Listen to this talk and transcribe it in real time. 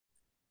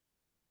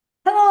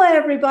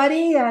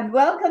everybody, and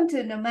welcome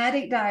to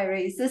Nomadic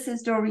Diaries. This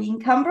is Doreen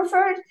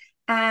Cumberford,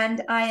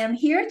 and I am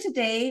here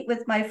today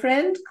with my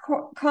friend,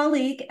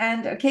 colleague,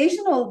 and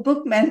occasional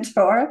book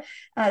mentor,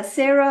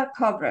 Sarah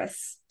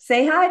Kobrus.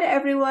 Say hi to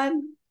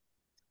everyone.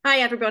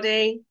 Hi,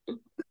 everybody.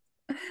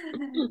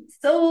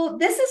 So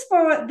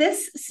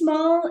this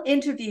small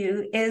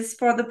interview is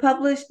for the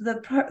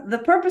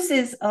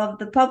purposes of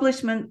the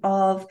publishment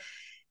of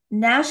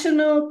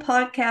National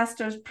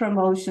Podcasters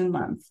Promotion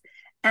Month.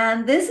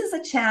 And this is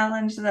a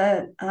challenge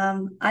that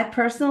I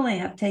personally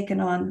have taken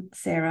on,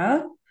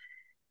 Sarah,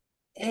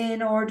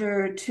 in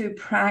order to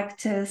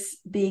practice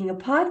being a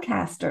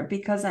podcaster,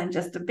 because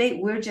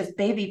we're just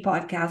baby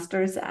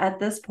podcasters at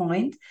this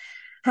point.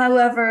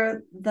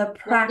 However, the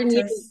Well done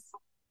you. practice,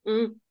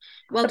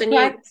 Well the done you.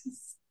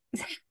 practice,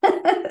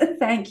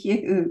 thank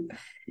you.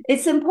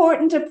 It's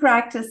important to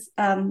practice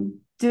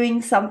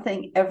doing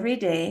something every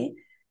day.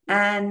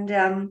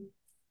 And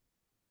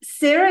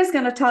Sarah's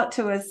going to talk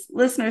to us,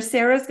 listeners.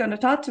 Sarah's going to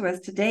talk to us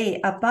today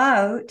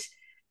about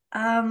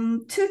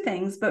two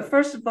things. But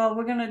first of all,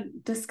 we're going to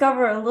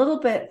discover a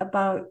little bit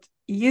about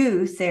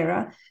you,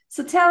 Sarah.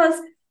 So tell us,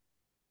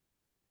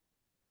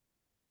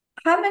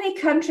 how many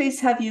countries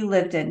have you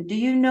lived in? Do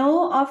you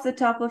know off the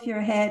top of your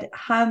head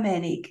how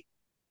many?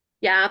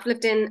 Yeah, I've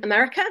lived in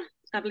America.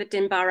 I've lived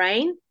in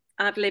Bahrain.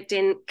 I've lived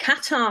in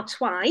Qatar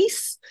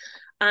twice,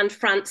 and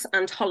France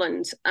and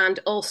Holland, and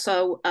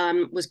also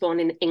was born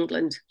in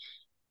England.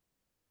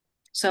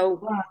 So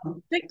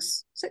Wow.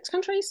 six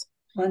countries.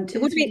 One, It two,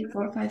 would three, be,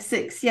 four, five,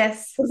 six.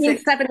 Yes, would be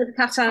six. seven with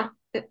Qatar,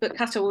 but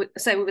Qatar would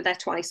say we were there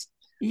twice.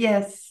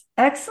 Yes,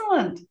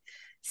 excellent.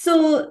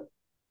 So,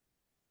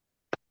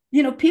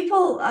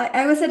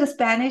 I was at a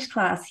Spanish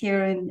class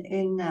here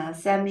in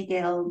San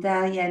Miguel de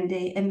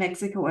Allende in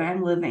Mexico, where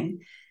I'm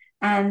living.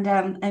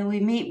 And we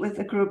meet with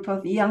a group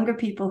of younger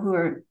people who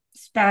are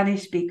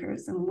Spanish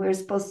speakers, and we're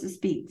supposed to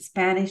speak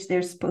Spanish.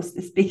 They're supposed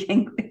to speak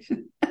English.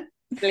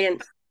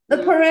 Brilliant. The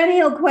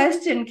perennial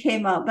question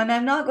came up, and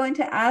I'm not going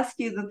to ask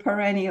you the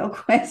perennial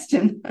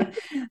question,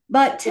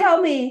 but tell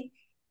me,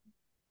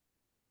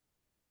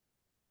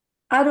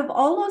 out of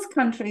all those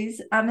countries,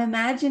 I'm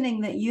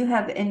imagining that you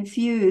have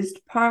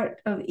infused part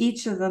of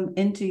each of them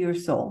into your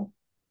soul.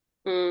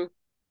 Mm.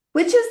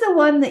 Which is the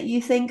one that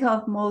you think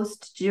of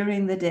most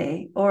during the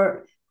day?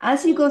 Or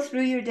as you go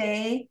through your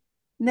day,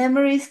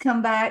 memories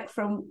come back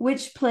from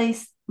which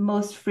place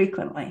most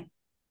frequently?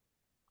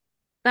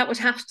 That would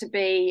have to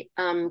be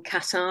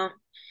Qatar,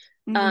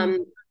 Mm.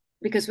 um,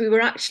 because we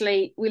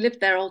lived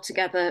there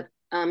altogether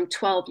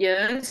 12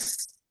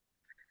 years,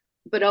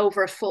 but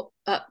over a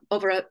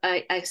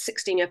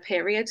 16-year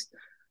period.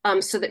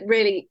 So that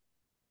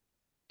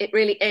it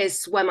really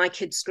is where my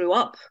kids grew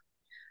up.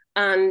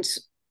 And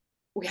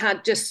we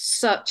had just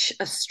such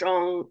a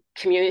strong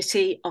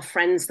community of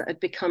friends that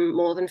had become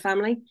more than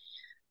family.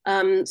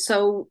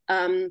 So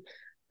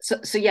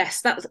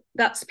yes,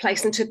 that's the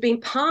place. And to have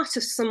been part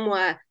of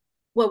somewhere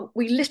where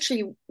we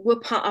literally were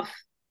part of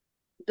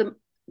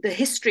the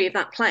history of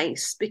that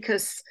place,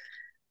 because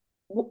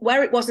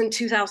where it was in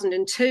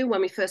 2002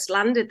 when we first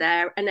landed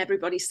there and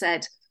everybody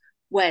said,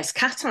 where's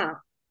Qatar?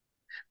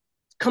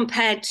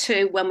 Compared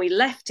to when we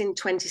left in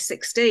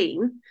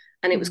 2016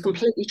 and it was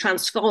completely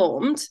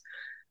transformed.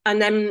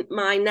 And then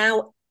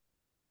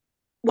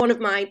one of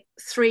my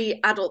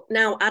three adult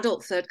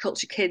third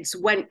culture kids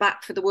went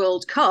back for the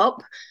World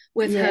Cup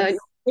with her Yes.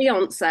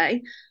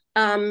 fiance.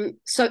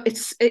 So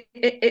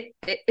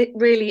it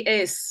really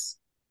is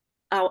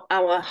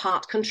our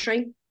heart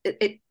country.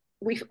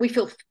 We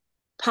feel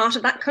part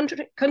of that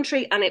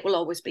country, and it will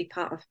always be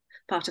part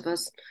of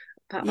us,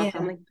 part of our Yeah.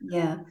 family.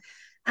 Yeah.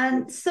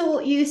 And so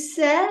you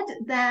said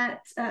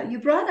that you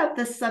brought up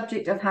the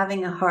subject of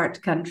having a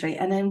heart country,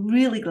 and I'm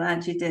really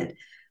glad you did.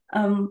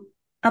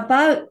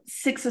 About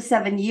 6 or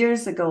 7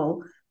 years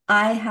ago,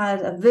 I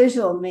had a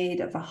visual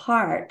made of a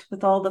heart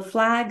with all the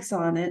flags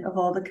on it of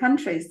all the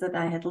countries that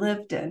I had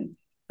lived in.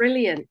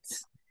 Brilliant.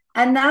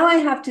 And now I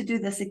have to do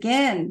this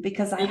again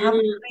because I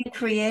haven't Mm.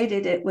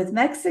 recreated it with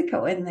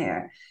Mexico in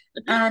there.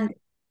 And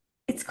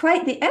it's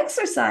quite the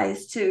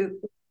exercise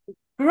to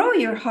grow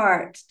your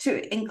heart to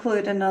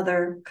include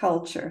another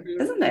culture,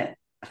 isn't it?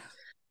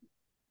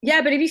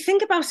 Yeah, but if you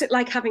think about it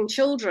like having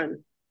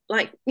children,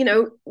 like,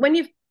 when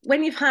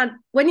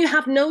you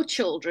have no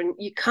children,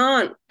 you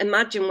can't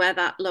imagine where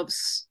that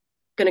love's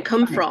going to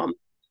come Right. from. And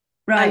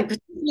Right.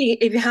 particularly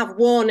if you have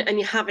one and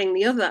you're having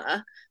the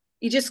other,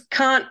 you just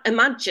can't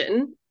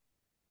imagine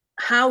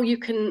how you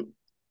can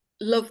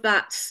love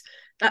that's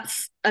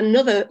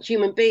another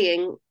human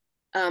being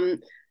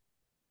um,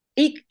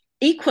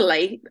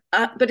 equally,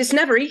 but it's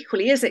never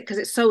equally, is it? Because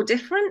it's so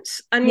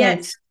different, and yet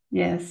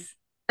Yes.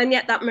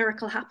 Yes. that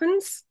miracle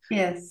happens.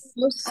 Yes.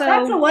 That's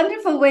a So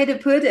wonderful way to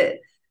put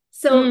it.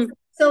 So, mm,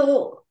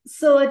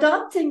 so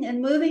adopting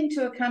and moving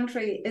to a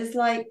country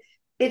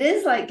it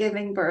is like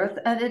giving birth,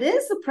 and it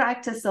is the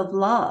practice of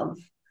love.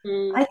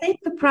 mm, I think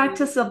the mm,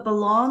 practice of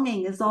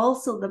belonging is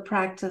also the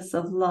practice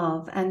of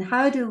love. And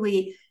how do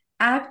we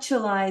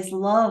actualize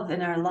love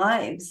in our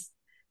lives?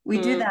 We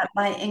do that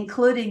by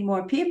including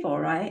more people,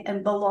 right?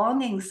 And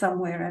belonging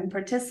somewhere and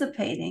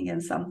participating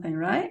in something,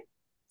 right?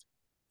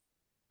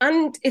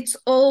 And it's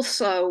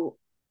also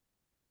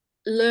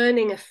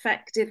learning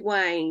effective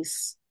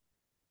ways.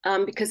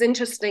 Because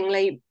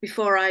interestingly,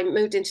 before I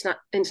moved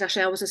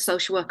internationally, I was a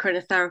social worker and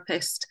a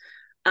therapist.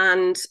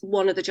 And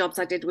one of the jobs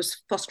I did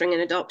was fostering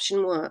and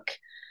adoption work.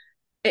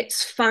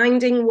 It's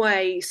finding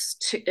ways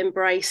to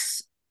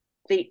embrace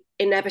the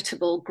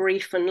inevitable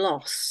grief and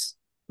loss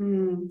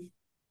in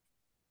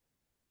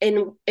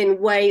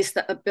ways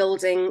that are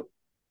building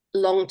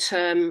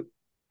long-term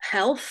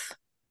health.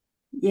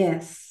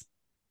 Yes.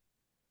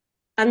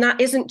 And that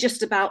isn't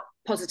just about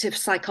positive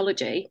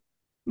psychology.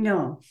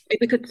 No. If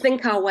we could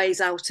think our ways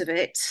out of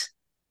it,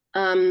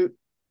 there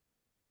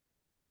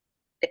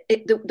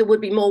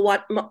would be more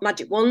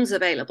magic wands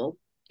available.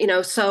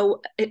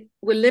 So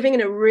we're living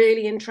in a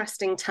really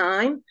interesting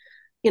time.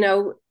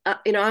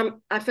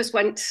 I first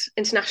went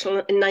international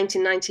in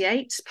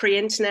 1998,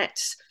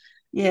 pre-internet.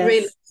 Yes,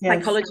 really, yes.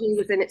 Psychology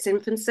was in its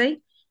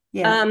infancy.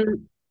 Yeah.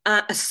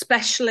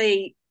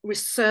 Especially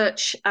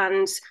research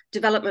and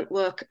development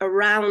work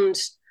around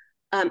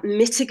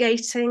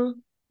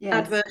mitigating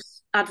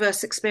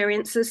adverse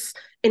experiences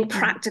in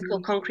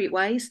practical, concrete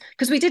ways,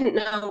 because we didn't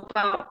know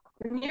about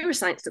the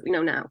neuroscience that we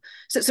know now.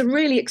 So it's a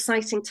really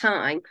exciting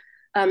time.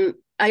 I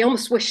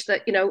almost wish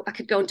that I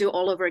could go and do it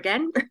all over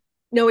again.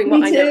 Knowing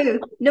what I know.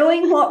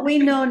 Knowing what we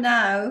know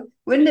now,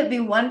 wouldn't it be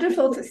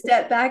wonderful to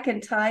step back in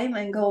time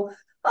and go,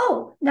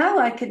 oh, now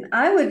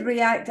I would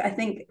react, I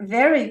think,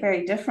 very,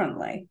 very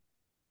differently.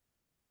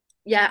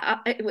 Yeah,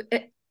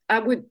 I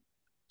would.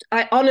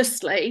 I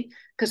honestly,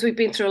 because we've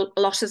been through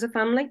a lot as a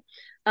family,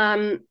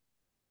 in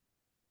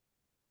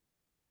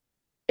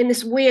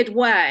this weird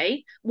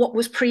way, what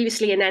was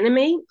previously an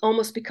enemy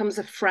almost becomes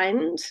a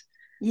friend.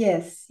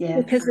 Yes.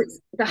 Because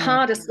it's the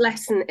hardest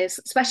lesson is,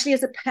 especially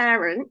as a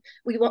parent,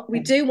 we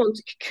do want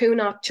to cocoon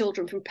our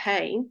children from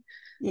pain.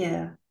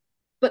 Yeah.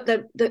 But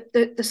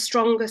the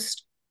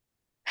strongest,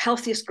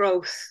 healthiest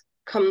growth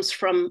comes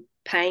from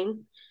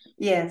pain.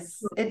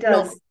 Yes, it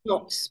does.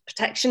 Not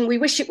protection. We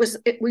wish it was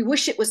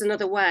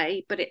another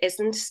way, but it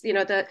isn't.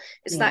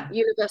 It's that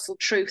universal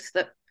truth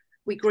that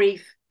we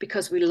grieve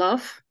because we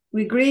love.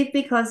 We grieve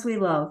because we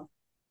love.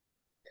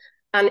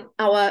 And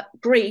our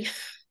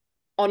grief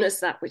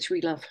honors that which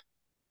we love.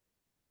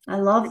 I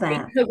love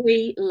that. The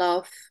we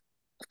love,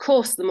 of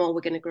course, the more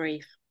we're going to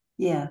grieve.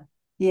 Yeah.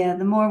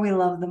 The more we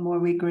love, the more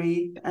we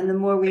grieve, and the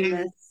more we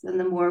miss, and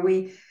the more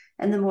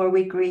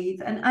we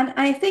grieve. And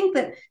I think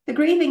that the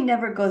grieving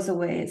never goes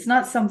away. It's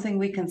not something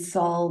we can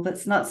solve.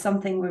 It's not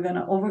something we're going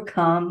to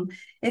overcome.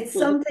 It's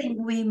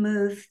something we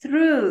move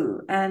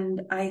through.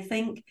 And I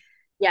think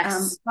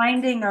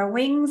finding our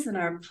wings and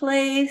our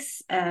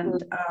place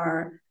and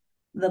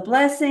the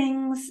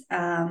blessings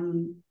are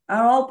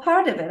all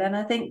part of it. And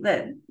I think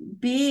that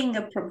being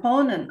a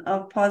proponent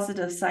of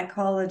positive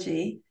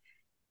psychology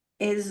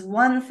is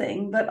one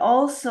thing, but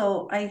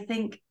also I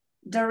think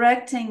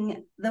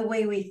directing the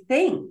way we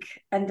think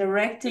and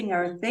directing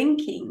our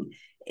thinking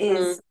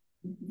is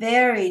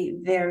very,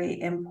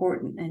 very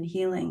important in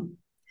healing.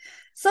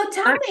 So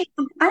tell me,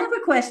 I have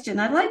a question.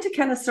 I'd like to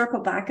kind of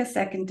circle back a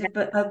second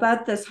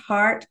about this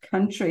heart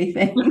country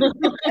thing.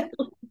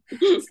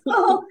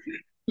 So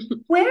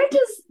where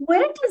does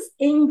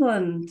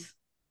England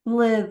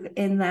live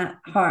in that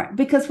heart?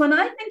 Because when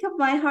I think of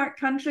my heart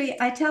country,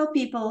 I tell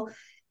people,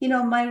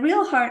 my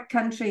real heart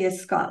country is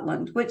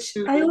Scotland, which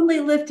I only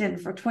lived in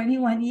for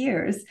 21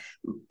 years.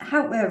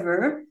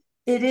 However,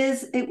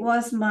 it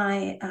was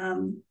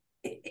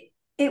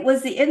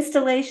the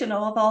installation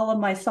of all of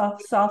my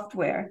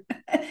software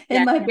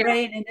in my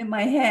brain and in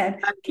my head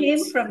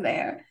came from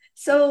there.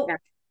 So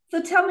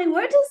tell me,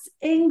 where does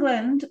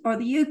England or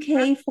the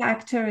UK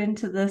factor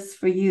into this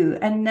for you?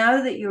 And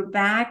now that you're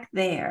back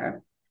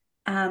there,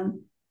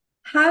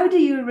 how do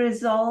you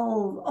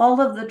resolve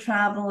all of the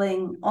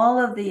traveling, all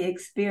of the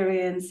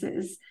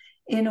experiences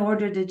in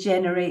order to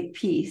generate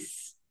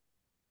peace?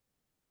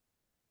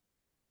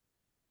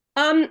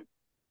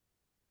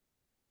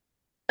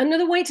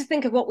 Another way to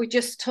think of what we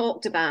just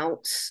talked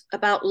about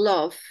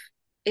love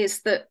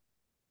is that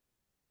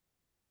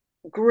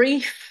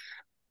grief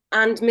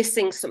and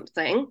missing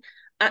something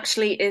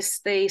actually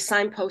is the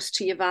signpost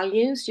to your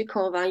values, your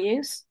core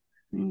values.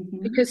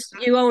 Because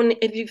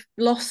if you've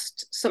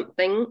lost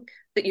something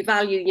that you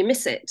value, you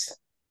miss it.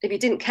 If you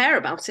didn't care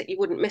about it, you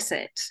wouldn't miss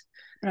it.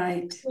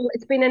 Right. So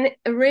it's been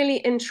a really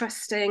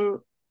interesting.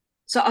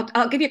 So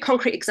I'll give you a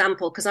concrete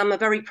example because I'm a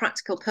very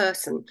practical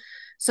person.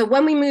 So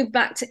when we moved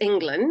back to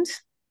England,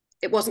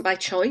 it wasn't by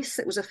choice.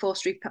 It was a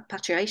forced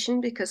repatriation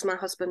because my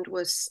husband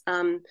was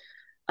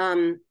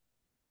made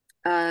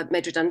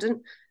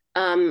redundant.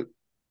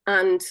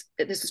 And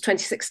this was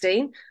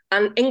 2016,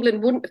 and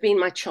England wouldn't have been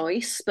my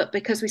choice, but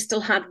because we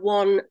still had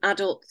one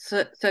adult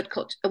third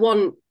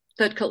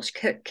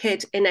culture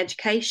kid in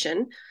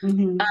education,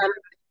 our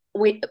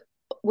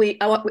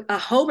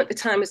home at the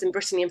time was in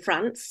Brittany in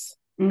France,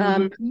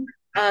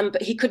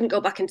 but he couldn't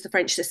go back into the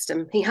French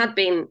system. He had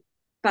been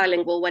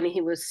bilingual when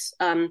he was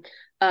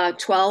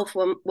 12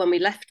 when we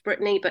left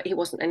Brittany, but he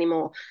wasn't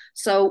anymore.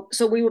 So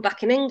we were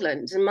back in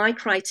England, and my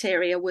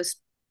criteria was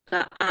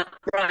that,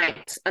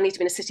 right, I need to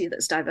be in a city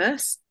that's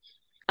diverse.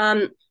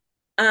 And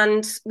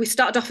we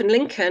started off in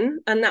Lincoln,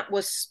 and that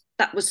was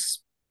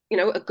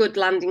a good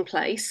landing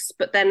place.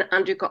 But then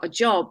Andrew got a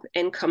job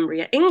in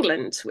Cumbria,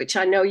 England, which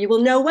I know you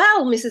will know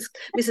well, Mrs.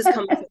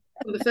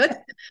 Cumberford,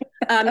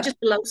 just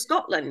below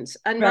Scotland.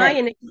 And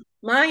right.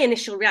 my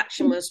initial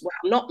reaction was, well,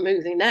 I'm not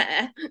moving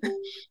there.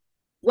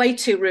 Way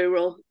too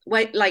rural.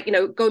 Going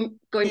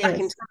yes. back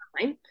in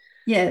time.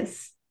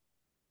 Yes.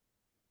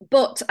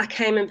 But I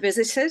came and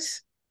visited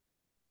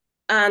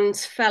and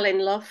fell in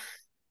love.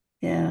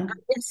 Yeah. I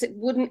guess it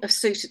wouldn't have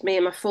suited me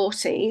in my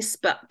 40s,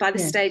 but by the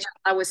stage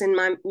I was in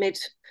my mid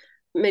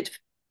 50s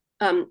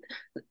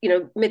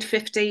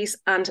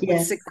and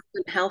with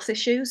significant health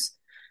issues,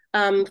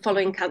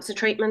 following cancer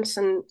treatments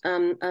and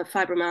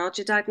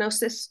fibromyalgia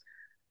diagnosis.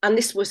 And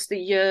this was the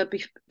year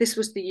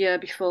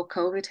before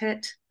COVID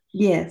hit.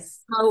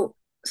 Yes.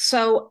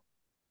 So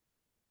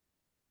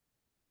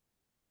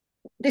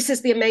this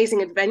is the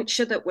amazing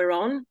adventure that we're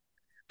on.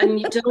 And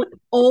you don't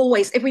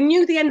always, if we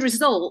knew the end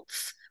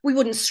results, we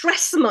wouldn't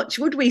stress so much,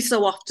 would we,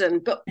 so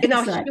often? But in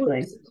our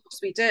humans, of course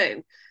we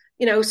do.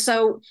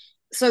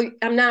 So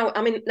I'm now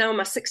in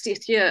my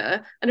 60th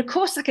year. And of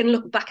course I can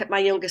look back at my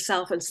younger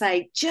self and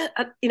say,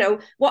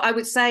 what I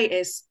would say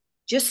is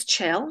just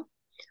chill.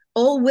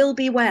 All will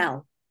be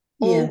well.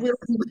 All will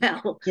be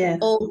well. Yes.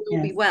 All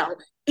will be well.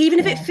 Even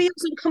if it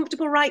feels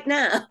uncomfortable right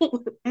now.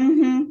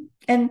 Mm-hmm.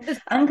 And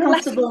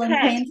uncomfortable and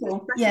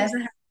painful. Yes.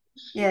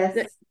 Yes.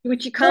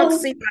 Which you can't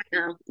see right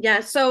now.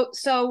 Yeah. So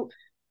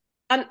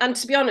and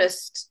to be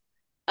honest,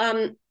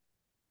 to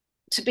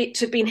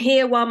have been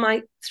here while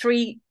my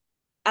 3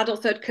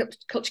 adult third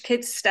culture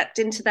kids stepped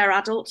into their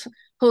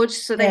adulthood,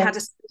 so they had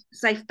a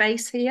safe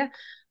base here.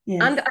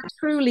 Yes. And I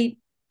truly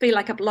feel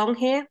like I belong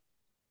here.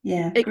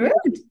 Yeah. Good.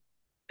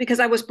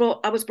 Because I was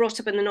brought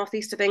up in the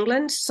northeast of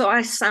England, so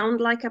I sound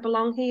like I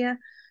belong here.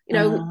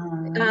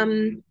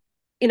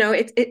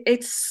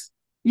 It's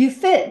you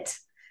fit.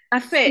 I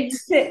fit.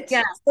 So you fit.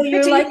 Yeah. So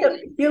you're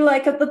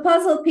like the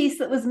puzzle piece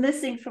that was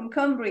missing from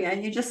Cumbria,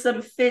 and you just sort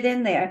of fit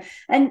in there.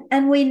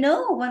 And we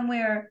know when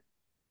we're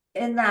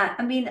in that.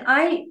 I mean,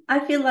 I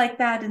feel like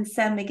that in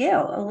San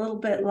Miguel, a little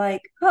bit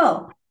like,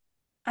 oh,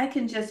 I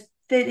can just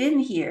fit in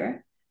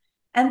here.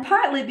 And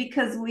partly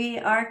because we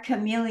are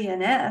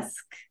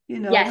chameleon-esque,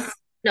 Yes.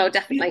 No,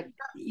 definitely.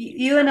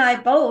 You and I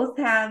both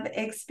have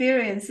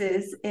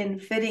experiences in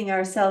fitting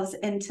ourselves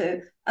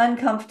into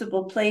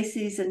uncomfortable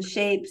places and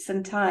shapes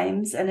and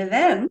times and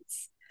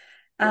events.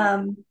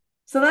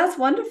 So that's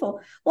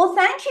wonderful. Well,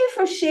 thank you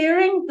for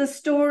sharing the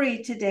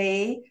story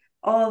today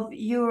of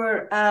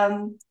your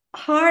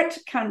heart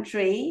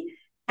country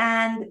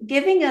and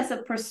giving us a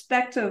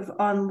perspective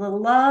on the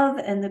love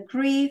and the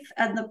grief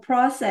and the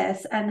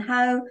process and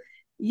how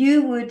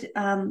you would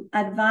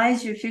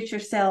advise your future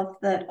self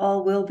that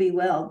all will be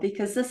well,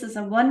 because this is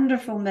a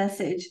wonderful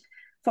message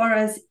for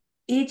us,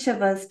 each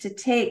of us, to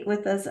take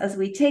with us as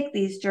we take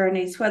these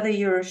journeys, whether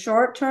you're a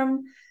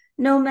short-term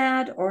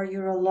nomad or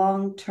you're a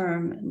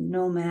long-term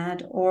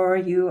nomad or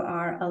you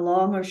are a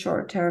long or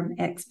short-term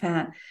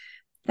expat.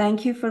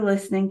 Thank you for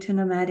listening to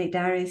Nomadic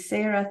Diaries.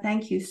 Sarah,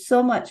 thank you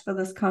so much for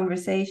this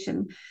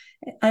conversation.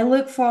 I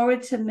look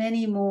forward to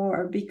many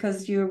more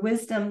because your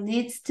wisdom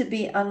needs to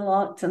be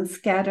unlocked and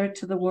scattered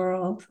to the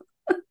world.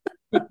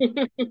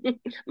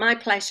 My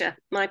pleasure.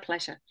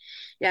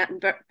 Yeah, I'm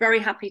very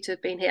happy to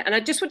have been here. And I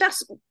just would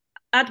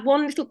add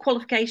one little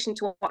qualification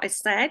to what I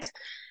said,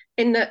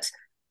 in that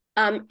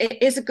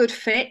it is a good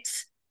fit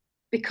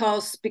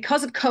because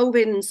of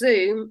COVID and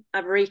Zoom,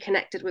 I've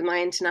reconnected with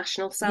my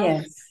international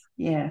self.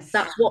 Yes.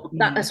 That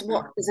is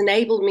what has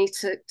enabled me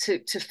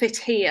to fit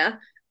here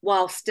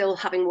while still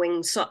having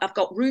wings. So I've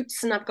got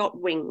roots and I've got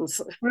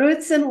wings.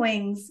 Roots and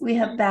wings. We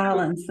have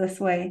balance this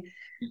way.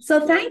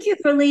 So thank you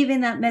for leaving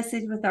that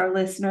message with our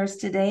listeners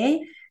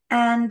today.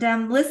 And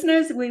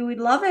listeners, we would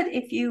love it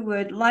if you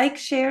would like,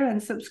 share,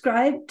 and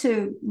subscribe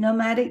to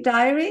Nomadic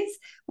Diaries.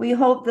 We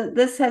hope that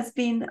this has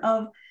been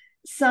of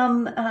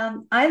some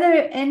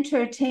either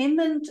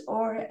entertainment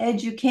or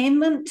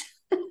edutainment.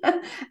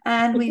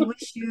 And we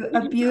wish you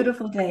a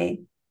beautiful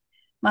day.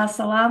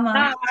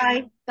 Masalama.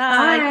 Bye.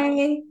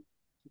 Bye.